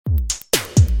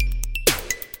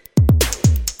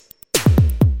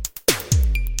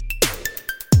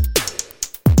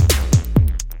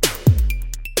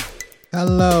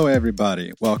Hello,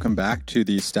 everybody. Welcome back to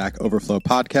the Stack Overflow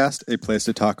podcast, a place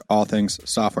to talk all things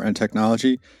software and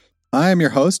technology. I am your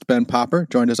host, Ben Popper,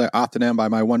 joined as I often am by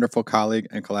my wonderful colleague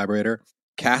and collaborator,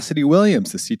 Cassidy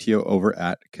Williams, the CTO over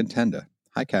at Contenda.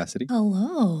 Hi, Cassidy.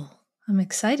 Hello. I'm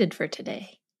excited for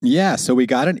today. Yeah, so we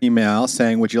got an email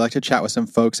saying, would you like to chat with some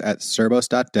folks at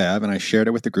Cerbos.dev? And I shared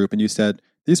it with the group, and you said,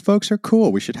 these folks are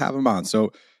cool. We should have them on.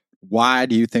 So why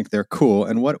do you think they're cool?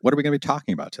 And what are we going to be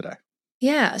talking about today?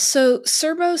 Yeah, so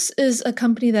Cerbos is a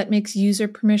company that makes user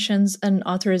permissions and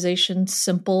authorization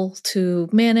simple to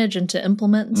manage and to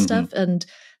implement and stuff. And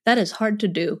that is hard to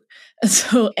do. And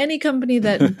so any company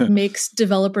that makes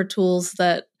developer tools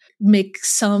that make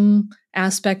some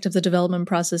aspect of the development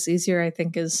process easier, I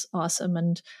think is awesome.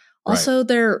 And also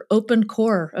they're open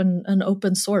core and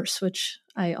open source, which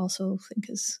I also think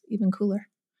is even cooler.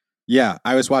 Yeah,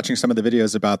 I was watching some of the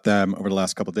videos about them over the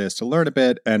last couple of days to learn a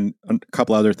bit, and a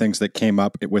couple other things that came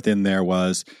up within there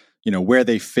was, where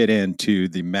they fit into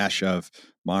the mesh of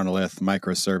monolith,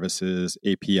 microservices,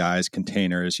 APIs,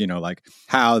 containers, like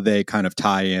how they kind of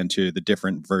tie into the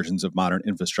different versions of modern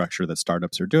infrastructure that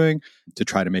startups are doing to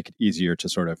try to make it easier to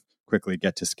sort of quickly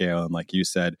get to scale. And like you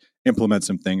said, implement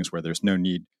some things where there's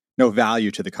no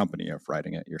value to the company of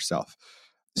writing it yourself.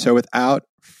 So without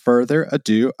further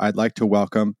ado, I'd like to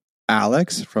welcome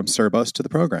Alex from Cerbos to the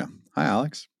program. Hi,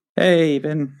 Alex. Hey,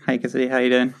 Ben. Hi, Cassidy. How you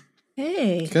doing?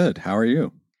 Hey. Good. How are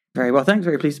you? Very well, thanks.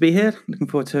 Very pleased to be here. Looking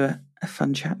forward to a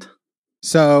fun chat.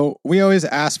 So we always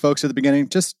ask folks at the beginning,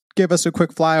 just give us a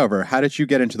quick flyover. How did you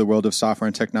get into the world of software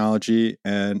and technology,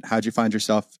 and how did you find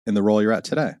yourself in the role you're at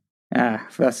today?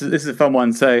 This is a fun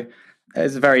one. So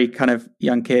as a very kind of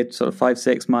young kid, sort of 5,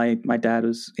 6, my dad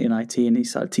was in IT and he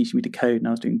started teaching me to code, and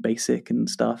I was doing BASIC and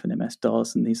stuff and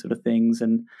MS-DOS and these sort of things,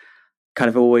 and kind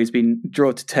of always been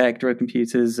drawn to tech, drawn to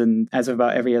computers. And as of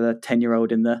about every other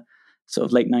 10-year-old in the sort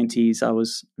of late 90s, I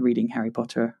was reading Harry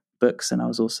Potter books, and I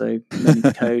was also learning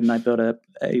to code. And I built a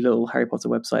little Harry Potter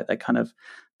website that kind of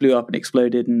blew up and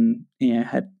exploded, and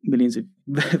had millions of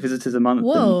visitors a month,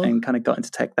 and kind of got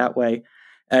into tech that way,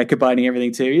 combining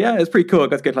everything too. Yeah, it was pretty cool. I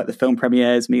got to go to like the film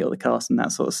premieres, meet all the cast and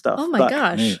that sort of stuff. Oh my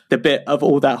gosh. The bit of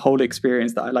all that whole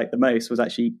experience that I liked the most was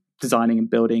actually designing and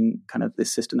building kind of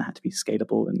this system that had to be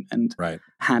scalable and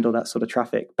handle that sort of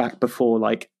traffic back before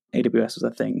like AWS was a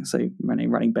thing. So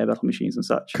running bare metal machines and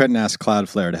such. Couldn't ask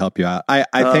Cloudflare to help you out. I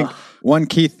think one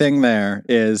key thing there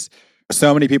is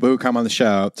so many people who come on the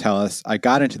show tell us, I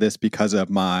got into this because of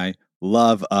my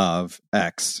love of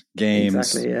X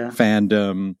games,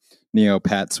 fandom,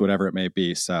 Neopets, whatever it may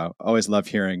be. So always love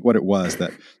hearing what it was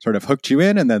that sort of hooked you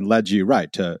in and then led you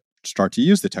to start to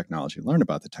use the technology, learn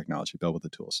about the technology, build with the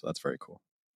tools. So that's very cool.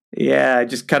 Yeah, I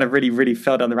just kind of really, really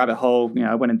fell down the rabbit hole.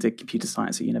 I went into computer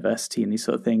science at university and these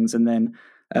sort of things, and then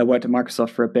worked at Microsoft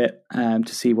for a bit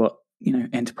to see what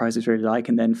enterprise is really like,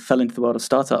 and then fell into the world of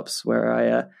startups where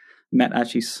I met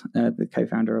actually the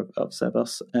co-founder of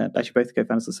Cerbos, actually both the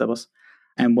co-founders of Cerbos,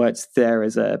 and worked there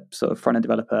as a sort of front-end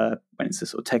developer, went into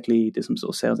sort of tech lead, did some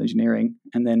sort of sales engineering,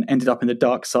 and then ended up in the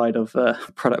dark side of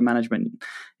product management,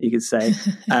 you could say,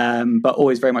 but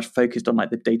always very much focused on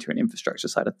like the data and infrastructure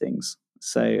side of things.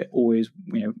 So always,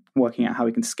 working out how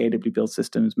we can scalably build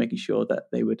systems, making sure that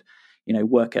they would,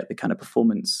 work at the kind of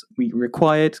performance we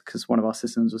required, because one of our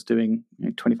systems was doing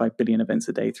 25 billion events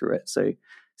a day through it. So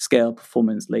scale,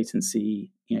 performance,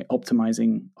 latency,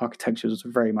 optimizing architectures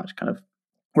was very much kind of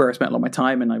where I spent a lot of my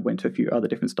time, and I went to a few other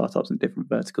different startups and different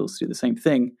verticals to do the same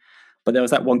thing. But there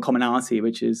was that one commonality,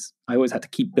 which is I always had to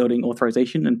keep building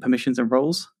authorization and permissions and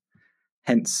roles.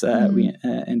 Hence, we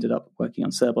ended up working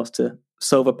on Cerbos to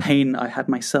solve a pain I had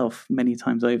myself many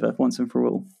times over, once and for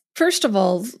all. First of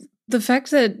all, the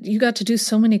fact that you got to do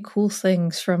so many cool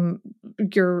things from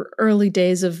your early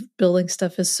days of building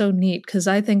stuff is so neat, because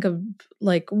I think of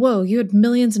like, whoa, you had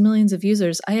millions and millions of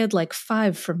users. I had like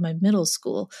 5 from my middle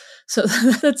school. So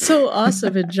that's so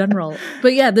awesome in general.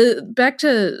 But yeah, back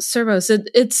to Cerbos,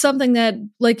 it's something that,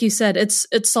 like you said,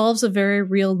 it solves a very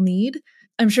real need.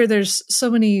 I'm sure there's so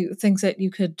many things that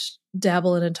you could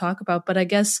dabble in and talk about, but I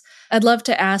guess I'd love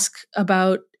to ask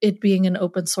about it being an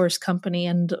open source company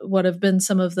and what have been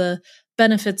some of the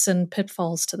benefits and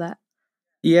pitfalls to that.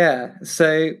 Yeah,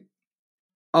 so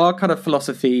our kind of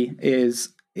philosophy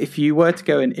is if you were to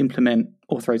go and implement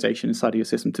authorization inside of your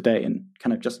system today and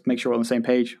kind of just make sure we're on the same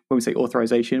page, when we say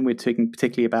authorization, we're talking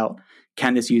particularly about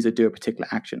can this user do a particular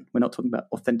action? We're not talking about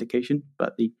authentication,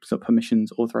 but the sort of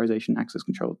permissions, authorization, access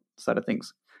control side of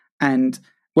things. And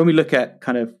when we look at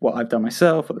kind of what I've done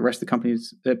myself, what the rest of the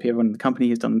companies, everyone in the company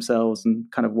has done themselves, and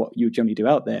kind of what you generally do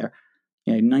out there,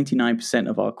 99%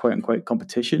 of our quote unquote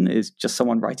competition is just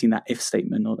someone writing that if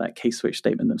statement or that case switch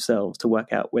statement themselves to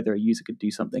work out whether a user could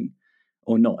do something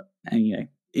or not. And,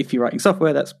 if you're writing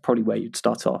software, that's probably where you'd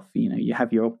start off. You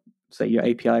have your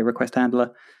API request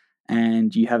handler,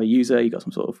 and you have a user, you got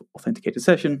some sort of authenticated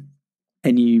session,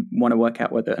 and you want to work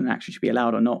out whether an action should be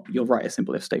allowed or not. You'll write a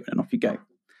simple if statement and off you go.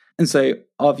 And so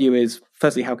our view is,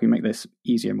 firstly, how can we make this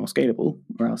easier and more scalable,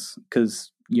 or else,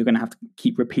 because you're going to have to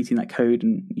keep repeating that code,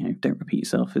 and don't repeat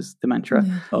yourself is the mantra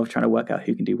of trying to work out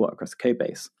who can do what across the code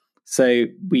base. So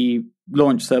we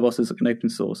launched Cerbos as an open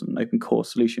source and open core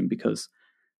solution because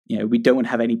we don't want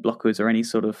to have any blockers or any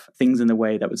sort of things in the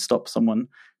way that would stop someone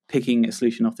picking a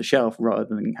solution off the shelf rather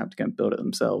than have to go and build it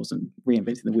themselves and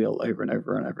reinventing the wheel over and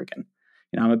over and over again.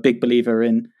 I'm a big believer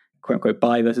in quote unquote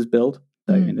buy versus build,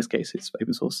 though in this case it's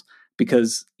open source,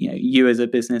 because you as a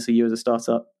business or you as a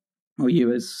startup or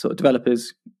you as sort of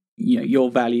developers,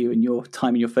 your value and your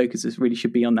time and your focus really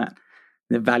should be on that,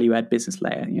 the value add business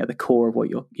layer, the core of what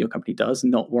your company does,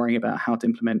 not worrying about how to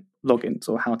implement logins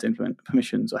or how to implement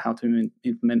permissions or how to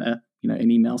implement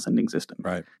an email sending system.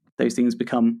 Right. Those things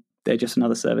they're just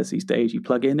another service these days you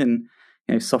plug in,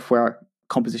 and software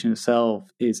composition itself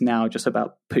is now just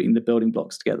about putting the building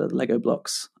blocks together, the Lego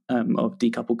blocks of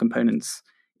decoupled components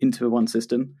into one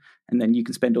system, and then you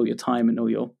can spend all your time and all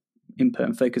your input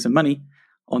and focus and money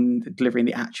on delivering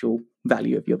the actual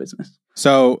value of your business.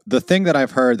 So the thing that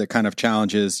I've heard that kind of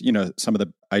challenges, some of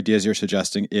the ideas you're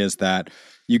suggesting is that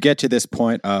you get to this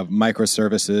point of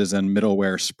microservices and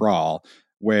middleware sprawl,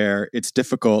 where it's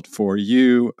difficult for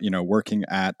you, working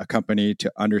at a company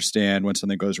to understand when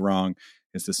something goes wrong.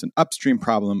 Is this an upstream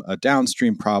problem, a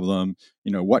downstream problem?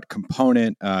 What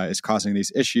component is causing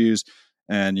these issues?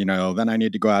 And, then I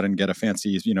need to go out and get a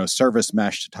fancy, service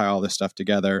mesh to tie all this stuff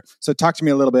together. So talk to me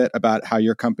a little bit about how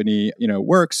your company,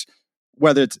 works,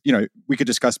 whether it's, we could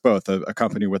discuss both a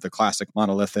company with a classic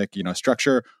monolithic,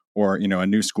 structure, or, a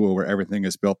new school where everything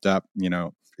is built up,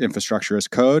 infrastructure as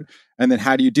code. And then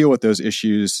how do you deal with those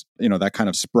issues, that kind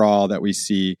of sprawl that we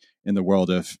see in the world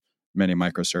of many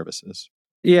microservices?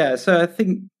 Yeah, so I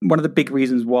think one of the big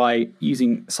reasons why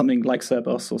using something like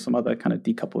Cerbos or some other kind of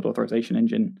decoupled authorization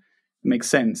engine makes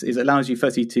sense is it allows you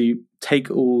firstly to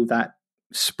take all that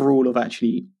sprawl of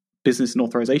actually business and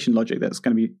authorization logic that's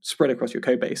going to be spread across your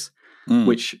code base,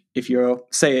 which if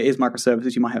say it is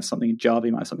microservices, you might have something in Java,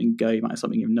 you might have something in Go, you might have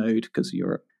something in Node because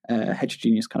you're a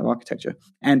heterogeneous kind of architecture,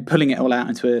 and pulling it all out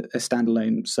into a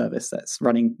standalone service that's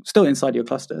running still inside your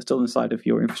cluster, still inside of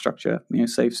your infrastructure,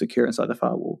 safe, secure inside the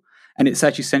firewall. And it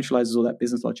actually centralizes all that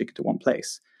business logic into one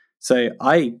place. So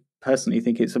I personally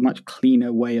think it's a much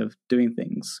cleaner way of doing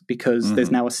things because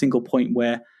there's now a single point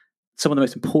where some of the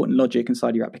most important logic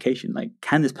inside your application, like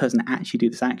can this person actually do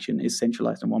this action, is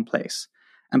centralized in one place.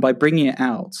 And by bringing it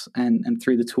out and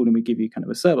through the tooling we give you kind of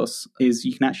a Cerbos, is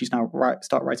you can actually now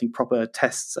start writing proper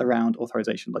tests around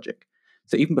authorization logic.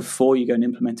 So even before you go and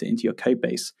implement it into your code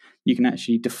base, you can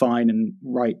actually define and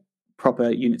write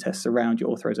proper unit tests around your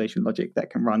authorization logic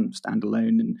that can run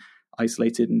standalone and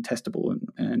isolated and testable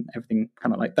and everything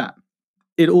kind of like that.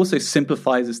 It also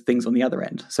simplifies things on the other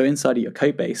end. So inside of your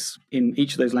code base, in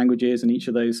each of those languages and each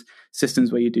of those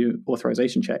systems where you do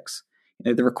authorization checks,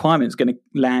 the requirement is going to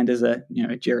land as a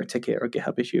Jira ticket or a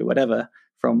GitHub issue or whatever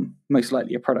from most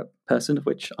likely a product person, of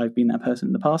which I've been that person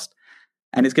in the past.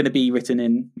 And it's going to be written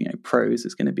in prose.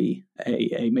 It's going to be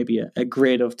maybe a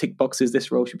grid of tick boxes.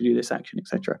 This role should do this action,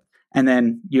 etc. And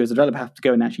then you as a developer have to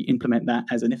go and actually implement that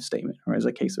as an if statement or as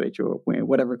a case switch or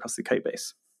whatever across the code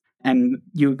base. And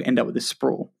you end up with this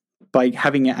sprawl. By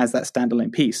having it as that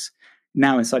standalone piece,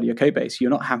 now inside of your code base, you're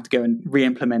not having to go and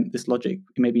re-implement this logic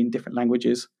maybe in different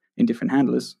languages, in different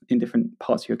handlers, in different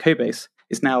parts of your code base.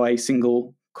 It's now a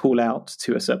single call out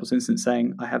to a Cerbos instance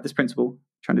saying, I have this principal,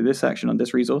 trying to do this action on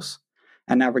this resource.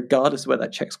 And now, regardless of where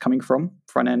that check's coming from,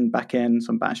 front end, back end,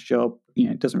 some batch job,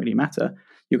 it doesn't really matter.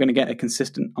 You're going to get a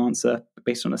consistent answer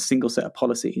based on a single set of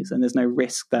policies. And there's no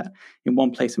risk that in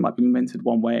one place it might be implemented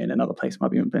one way and another place it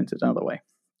might be implemented another way.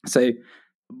 So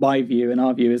my view and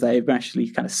our view is that it actually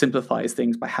kind of simplifies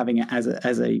things by having it as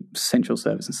a central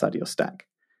service inside of your stack.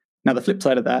 Now, the flip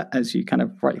side of that, as you kind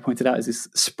of rightly pointed out, is this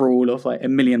sprawl of like a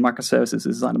million microservices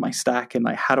is under my stack. And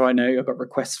like, how do I know? I've got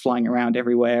requests flying around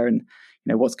everywhere. And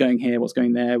what's going here, what's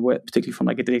going there, particularly from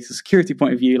like a data security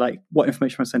point of view, like what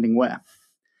information I'm sending where.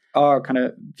 Our kind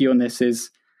of view on this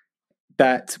is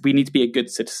that we need to be a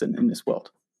good citizen in this world.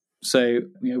 So,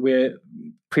 we're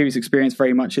previous experience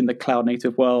very much in the cloud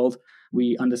native world.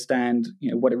 We understand,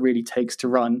 what it really takes to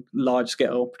run large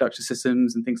scale production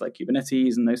systems and things like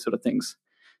Kubernetes and those sort of things.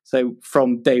 So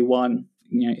from day one,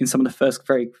 in some of the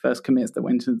very first commits that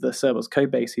went into the Cerberus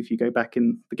code base, if you go back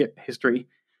in the Git history,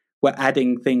 we're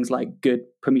adding things like good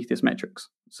Prometheus metrics.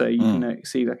 So you can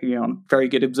see very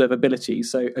good observability.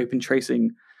 So open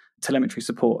tracing, telemetry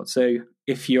support. So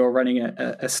if you're running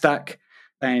a stack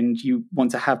and you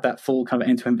want to have that full kind of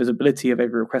end-to-end visibility of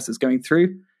every request that's going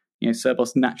through,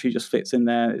 Cerberus naturally just fits in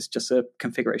there. It's just a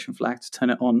configuration flag to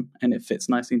turn it on, and it fits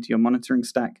nicely into your monitoring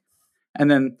stack. And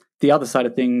then the other side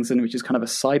of things, and which is kind of a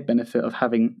side benefit of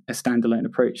having a standalone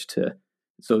approach to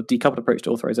sort of decoupled approach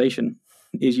to authorization,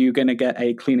 is you're going to get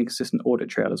a clean and consistent audit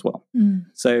trail as well.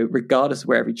 So regardless of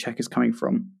where every check is coming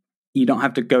from, you don't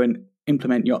have to go and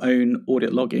implement your own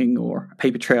audit logging or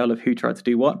paper trail of who tried to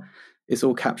do what. It's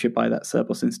all captured by that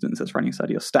Cerberus instance that's running inside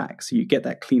of your stack. So you get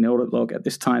that clean audit log. At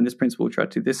this time, this principal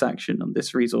tried to do this action on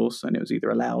this resource, and it was either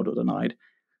allowed or denied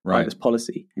by this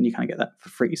policy. And you kind of get that for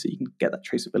free, so you can get that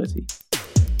traceability.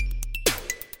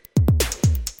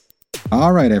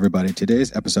 All right, everybody.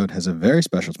 Today's episode has a very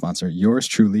special sponsor, yours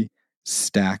truly,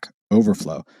 Stack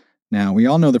Overflow. Now, we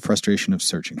all know the frustration of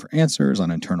searching for answers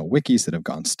on internal wikis that have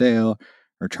gone stale,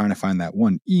 or trying to find that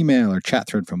one email or chat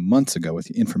thread from months ago with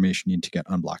the information you need to get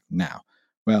unblocked now.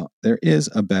 Well, there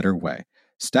is a better way.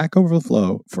 Stack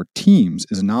Overflow for Teams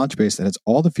is a knowledge base that has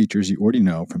all the features you already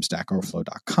know from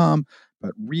stackoverflow.com,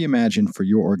 but reimagined for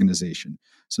your organization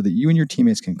so that you and your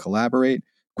teammates can collaborate,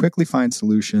 quickly find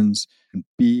solutions, and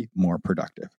be more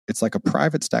productive. It's like a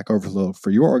private Stack Overflow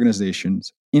for your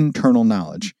organization's internal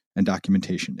knowledge and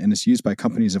documentation, and it's used by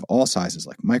companies of all sizes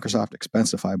like Microsoft,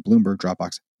 Expensify, Bloomberg,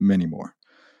 Dropbox, many more.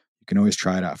 You can always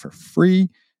try it out for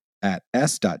free at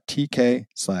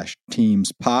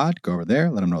s.tk/teamspod. Go over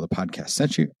there, let them know the podcast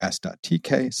sent you,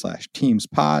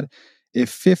 s.tk/teamspod. If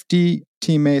 50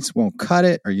 teammates won't cut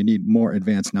it, or you need more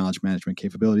advanced knowledge management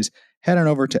capabilities, head on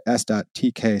over to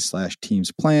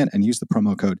s.tk/teamsplan and use the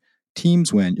promo code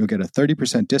TEAMSWIN. You'll get a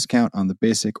 30% discount on the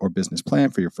basic or business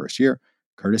plan for your first year,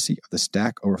 courtesy of the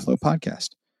Stack Overflow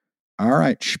podcast. All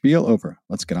right, spiel over.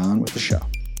 Let's get on with the show.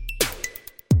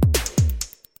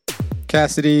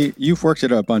 Cassidy, you've worked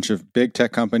at a bunch of big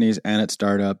tech companies and at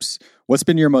startups. What's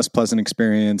been your most pleasant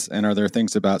experience? And are there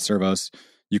things about Servos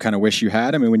you kind of wish you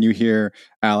had? I mean, when you hear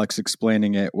Alex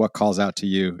explaining it, what calls out to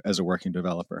you as a working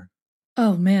developer?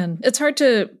 Oh, man. It's hard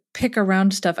to pick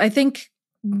around stuff. I think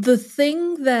the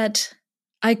thing that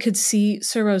I could see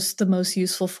Servos the most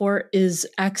useful for is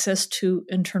access to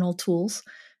internal tools,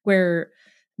 where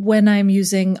when I'm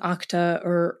using Okta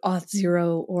or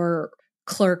Auth0 or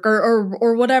Clerk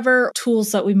or whatever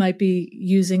tools that we might be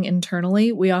using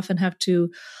internally, we often have to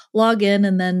log in,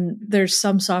 and then there's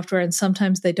some software, and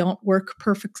sometimes they don't work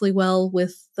perfectly well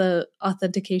with the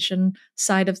authentication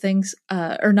side of things,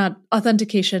 or not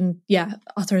authentication,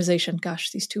 authorization.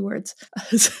 Gosh, these two words.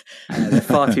 They're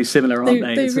far too similar, aren't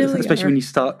they? They really especially are. When you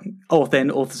start auth in,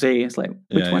 auth Z, it's like,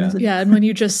 which one is it? Yeah, and when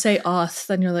you just say auth,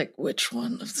 then you're like, which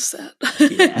one is that?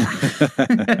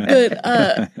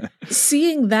 But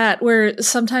seeing that, where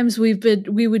sometimes we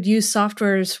would use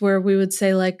softwares where we would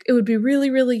say, like, it would be really,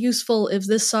 really useful if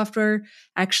this software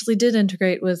actually did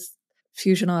integrate with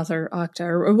Fusion Auth or Okta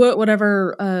or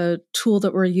whatever tool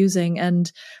that we're using, and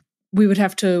we would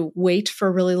have to wait for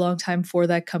a really long time for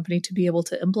that company to be able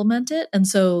to implement it. And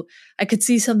so I could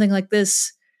see something like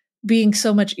this being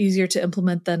so much easier to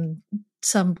implement than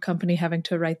some company having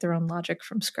to write their own logic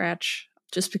from scratch,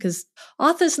 just because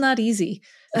auth is not easy.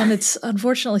 And it's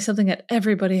unfortunately something that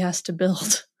everybody has to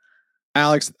build.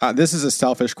 Alex, this is a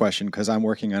selfish question because I'm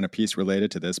working on a piece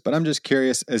related to this, but I'm just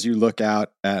curious, as you look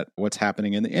out at what's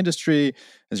happening in the industry,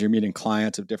 as you're meeting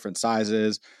clients of different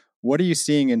sizes, what are you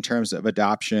seeing in terms of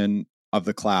adoption of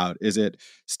the cloud? Is it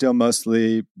still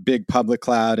mostly big public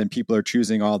cloud and people are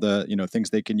choosing all the things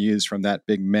they can use from that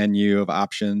big menu of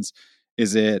options?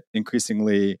 Is it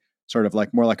increasingly sort of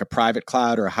like more like a private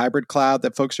cloud or a hybrid cloud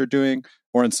that folks are doing?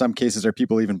 Or in some cases, are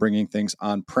people even bringing things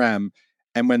on-prem?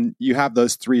 And when you have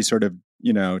those three sort of,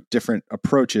 different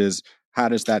approaches, how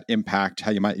does that impact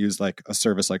how you might use like a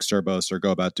service like Servos or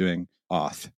go about doing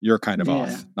auth, your kind of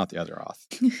auth, not the other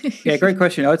auth? Yeah, great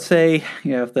question. I would say,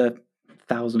 of the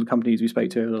 1,000 companies we spoke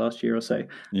to over the last year or so,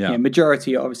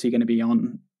 majority are obviously going to be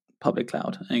on public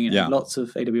cloud. And, lots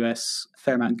of AWS,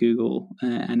 fair amount Google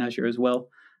and Azure as well.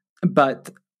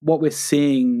 But what we're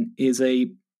seeing is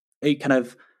a kind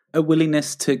of a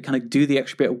willingness to kind of do the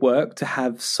extra bit of work to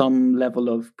have some level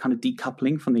of kind of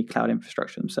decoupling from the cloud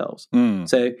infrastructure themselves.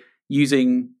 So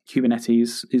using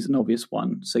Kubernetes is an obvious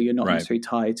one. So you're not necessarily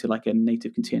tied to like a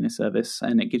native container service,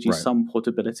 and it gives you some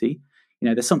portability.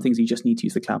 There's some things you just need to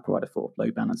use the cloud provider for,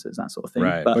 load balancers, that sort of thing.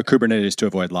 But Kubernetes to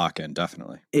avoid lock-in,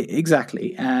 definitely.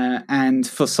 Exactly. And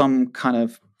for some kind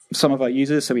of some of our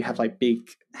users. So we have like big,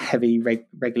 heavy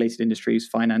regulated industries,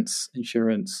 finance,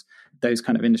 insurance, those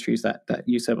kind of industries that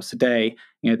use Cerberus today.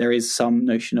 There is some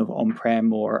notion of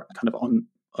on-prem or kind of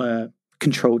on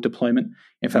controlled deployment.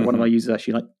 In fact, one of our users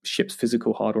actually like ships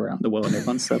physical hardware out in the world and it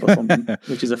runs Cerberus on them,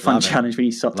 which is a fun challenge when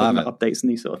you start talking about updates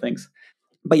and these sort of things.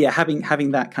 But yeah,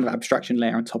 having that kind of abstraction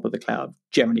layer on top of the cloud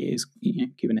generally is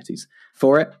Kubernetes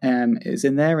for it, is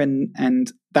in there,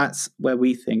 and that's where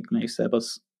we think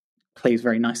Cerberus plays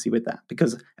very nicely with that,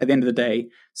 because at the end of the day,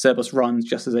 Cerberus runs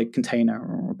just as a container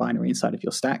or a binary inside of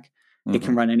your stack. It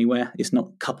can run anywhere. It's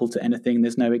not coupled to anything.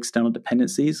 There's no external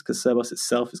dependencies because Cerberus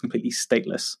itself is completely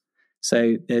stateless.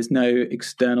 So there's no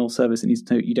external service that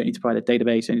you don't need to provide a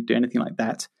database, you don't need to do anything like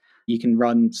that. You can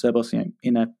run Cerberus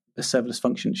in a serverless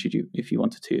function if you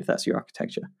wanted to, if that's your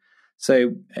architecture.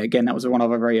 So again, that was one of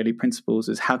our very early principles,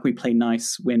 is how can we play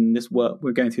nice when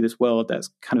we're going through this world that's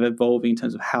kind of evolving in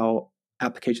terms of how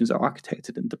applications are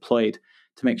architected and deployed,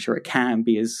 to make sure it can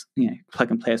be as plug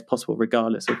and play as possible,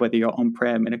 regardless of whether you're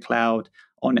on-prem, in a cloud,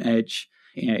 on edge.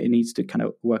 It needs to kind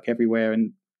of work everywhere.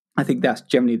 And I think that's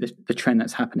generally the trend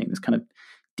that's happening, this kind of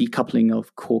decoupling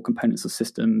of core components of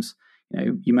systems.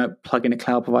 You might plug in a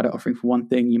cloud provider offering for one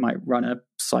thing, you might run a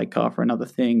sidecar for another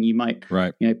thing, you might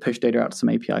push data out to some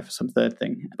API for some third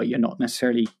thing, but you're not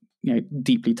necessarily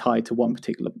deeply tied to one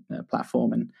particular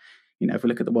platform. And if we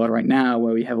look at the world right now,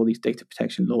 where we have all these data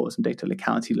protection laws and data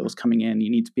locality laws coming in,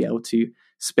 you need to be able to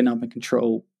spin up and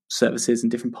control services in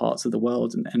different parts of the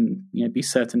world and be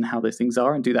certain how those things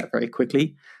are, and do that very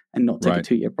quickly and not take a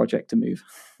 2-year project to move.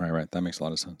 Right. That makes a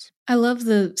lot of sense. I love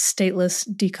the stateless,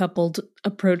 decoupled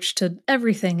approach to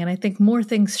everything, and I think more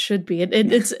things should be.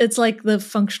 It's like the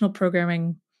functional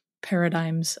programming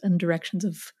paradigms and directions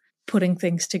of putting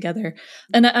things together.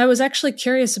 And I was actually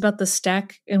curious about the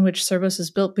stack in which Cerberus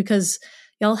is built, because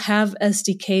y'all have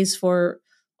SDKs for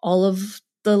all of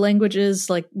the languages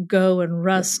like Go and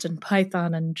Rust and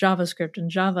Python and JavaScript and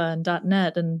Java and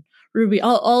 .NET and Ruby,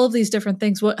 all of these different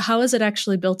things. How is it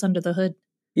actually built under the hood?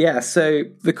 Yeah, so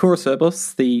the core of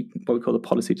Cerberus, what we call the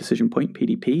policy decision point,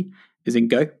 PDP, is in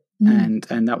Go. And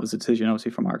that was a decision,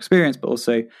 obviously, from our experience, but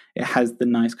also it has the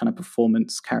nice kind of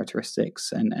performance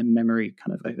characteristics and memory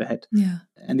kind of overhead. Yeah.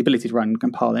 And the ability to run and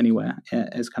compile anywhere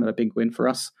is kind of a big win for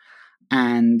us.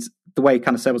 And the way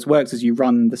kind of Cerberus works is you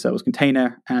run the Cerberus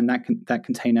container, and that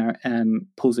container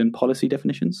pulls in policy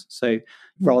definitions. So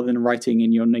rather than writing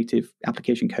in your native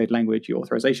application code language your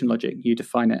authorization logic, you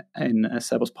define it in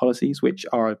Cerberus policies, which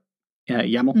are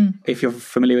YAML. If you're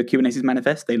familiar with Kubernetes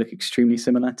manifest, they look extremely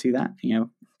similar to that.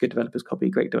 Good developers copy,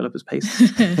 great developers paste.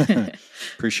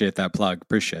 Appreciate that plug.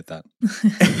 Appreciate that.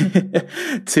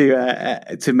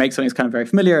 To make something that's kind of very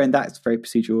familiar, and that's very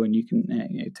procedural, and you can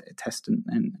test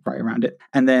and write around it.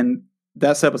 And then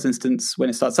that Cerberus instance, when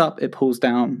it starts up, it pulls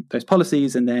down those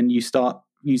policies, and then you start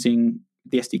using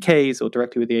the SDKs or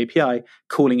directly with the API,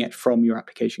 calling it from your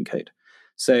application code.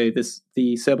 So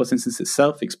the Cerberus instance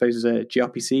itself exposes a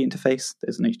gRPC interface.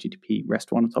 There's an HTTP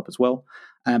REST one on top as well.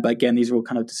 But again, these are all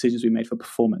kind of decisions we made for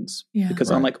performance. Because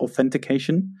unlike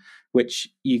authentication, which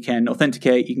you can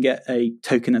authenticate, you can get a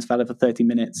token that's valid for 30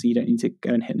 minutes, so you don't need to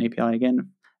go and hit an API again.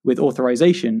 With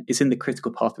authorization, it's in the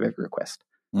critical path of every request.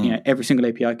 Every single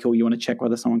API call, you want to check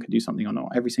whether someone can do something or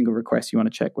not. Every single request, you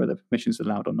want to check whether permissions are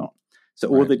allowed or not. So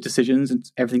all the decisions and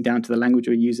everything down to the language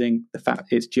we're using, the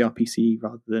fact it's gRPC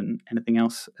rather than anything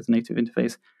else as a native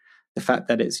interface, the fact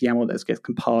that it's YAML that gets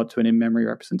compiled to an in-memory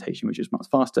representation, which is much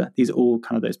faster. These are all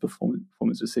kind of those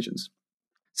performance decisions.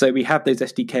 So we have those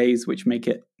SDKs, which make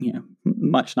it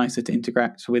much nicer to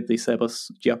interact with the Cerberus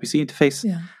gRPC interface.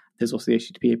 Yeah. There's also the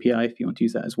HTTP API if you want to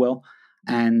use that as well.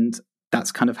 And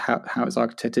that's kind of how it's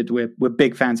architected. We're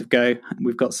big fans of Go.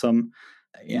 We've got some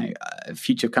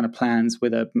future kind of plans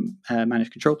with a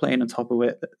managed control plane on top of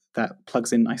it that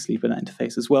plugs in nicely with that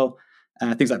interface as well.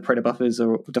 Things like predator buffers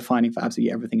are defining for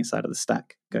absolutely everything inside of the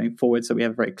stack going forward. So we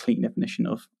have a very clean definition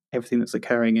of everything that's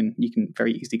occurring, and you can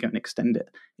very easily go and extend it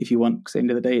if you want, because at the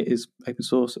end of the day, it is open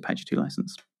source, Apache 2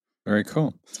 license. Very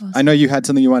cool. Awesome. I know you had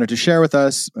something you wanted to share with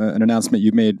us, an announcement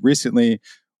you made recently.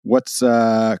 What's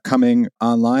coming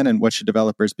online, and what should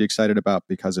developers be excited about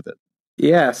because of it?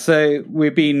 Yeah, so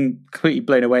we've been completely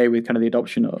blown away with kind of the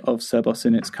adoption of Cerberus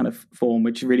in its kind of form,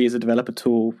 which really is a developer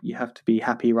tool. You have to be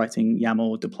happy writing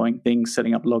YAML, deploying things,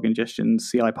 setting up log ingestions,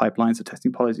 CI pipelines for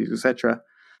testing policies, etc.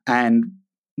 And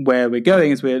where we're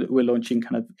going is we're launching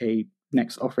kind of a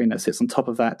next offering that sits on top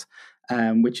of that,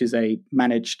 which is a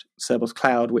managed Cerberus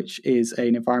cloud, which is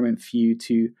an environment for you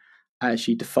to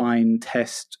actually define,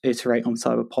 test, iterate on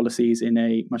cyber policies in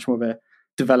a much more of a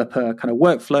developer kind of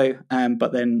workflow,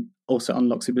 but then also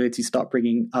unlocks the ability to start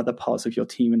bringing other parts of your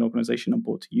team and organization on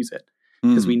board to use it.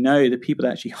 because we know the people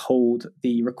that actually hold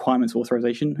the requirements of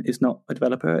authorization is not a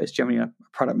developer. It's generally a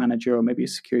product manager or maybe a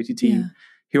security team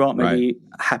who aren't maybe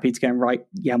happy to go and write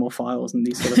YAML files and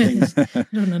these sort of things.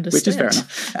 Don't understand. Which is fair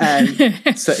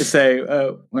enough.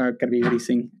 So we're going to be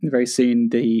releasing very soon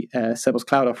the Cerbos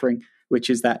Cloud offering, which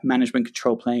is that management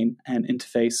control plane and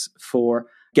interface for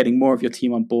getting more of your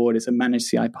team on board. It's a managed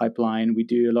CI pipeline. We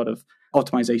do a lot of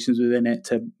optimizations within it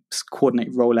to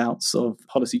coordinate rollouts of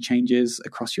policy changes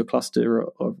across your cluster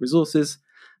of resources,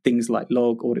 things like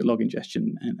audit log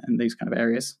ingestion, and these kind of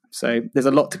areas. So there's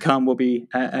a lot to come. We'll be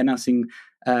announcing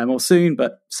more soon,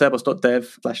 but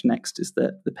cerbos.dev/next is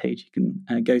the page you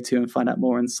can go to and find out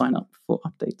more and sign up for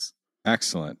updates.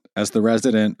 Excellent. As the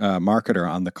resident marketer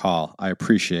on the call, I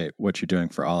appreciate what you're doing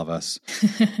for all of us,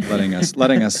 letting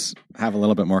us have a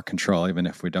little bit more control, even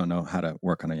if we don't know how to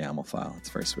work on a YAML file.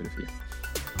 It's very sweet of you.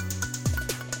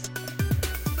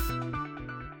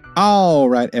 All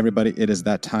right, everybody, it is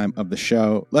that time of the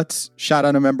show. Let's shout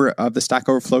out a member of the Stack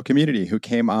Overflow community who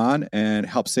came on and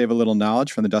helped save a little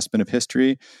knowledge from the dustbin of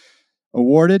history.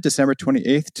 Awarded December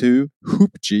 28th to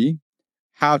Hoopji,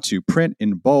 how to print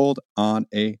in bold on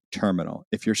a terminal.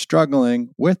 If you're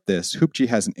struggling with this, Hoopji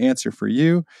has an answer for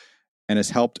you and has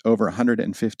helped over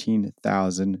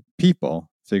 115,000 people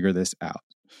figure this out.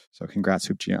 So congrats,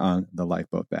 Hoopji, on the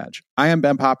Lifeboat badge. I am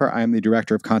Ben Popper. I am the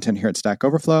Director of Content here at Stack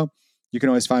Overflow. You can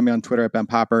always find me on Twitter at Ben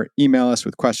Popper. Email us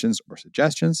with questions or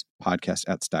suggestions,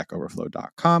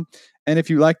 podcast@stackoverflow.com. And if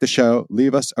you like the show,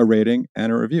 leave us a rating and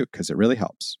a review because it really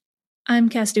helps. I'm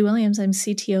Cassidy Williams. I'm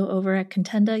CTO over at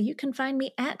Contenda. You can find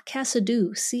me at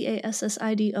Cassidoo,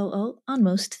 CASSIDOO, on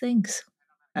most things.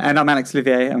 And I'm Alex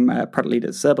Olivier. I'm a product lead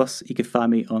at Cerbos. You can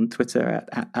find me on Twitter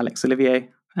at Alex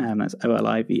Olivier. That's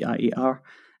OLIVIER.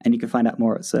 And you can find out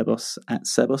more at Cerbos at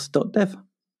cerbos.dev.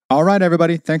 All right,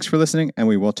 everybody. Thanks for listening, and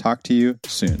we will talk to you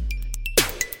soon.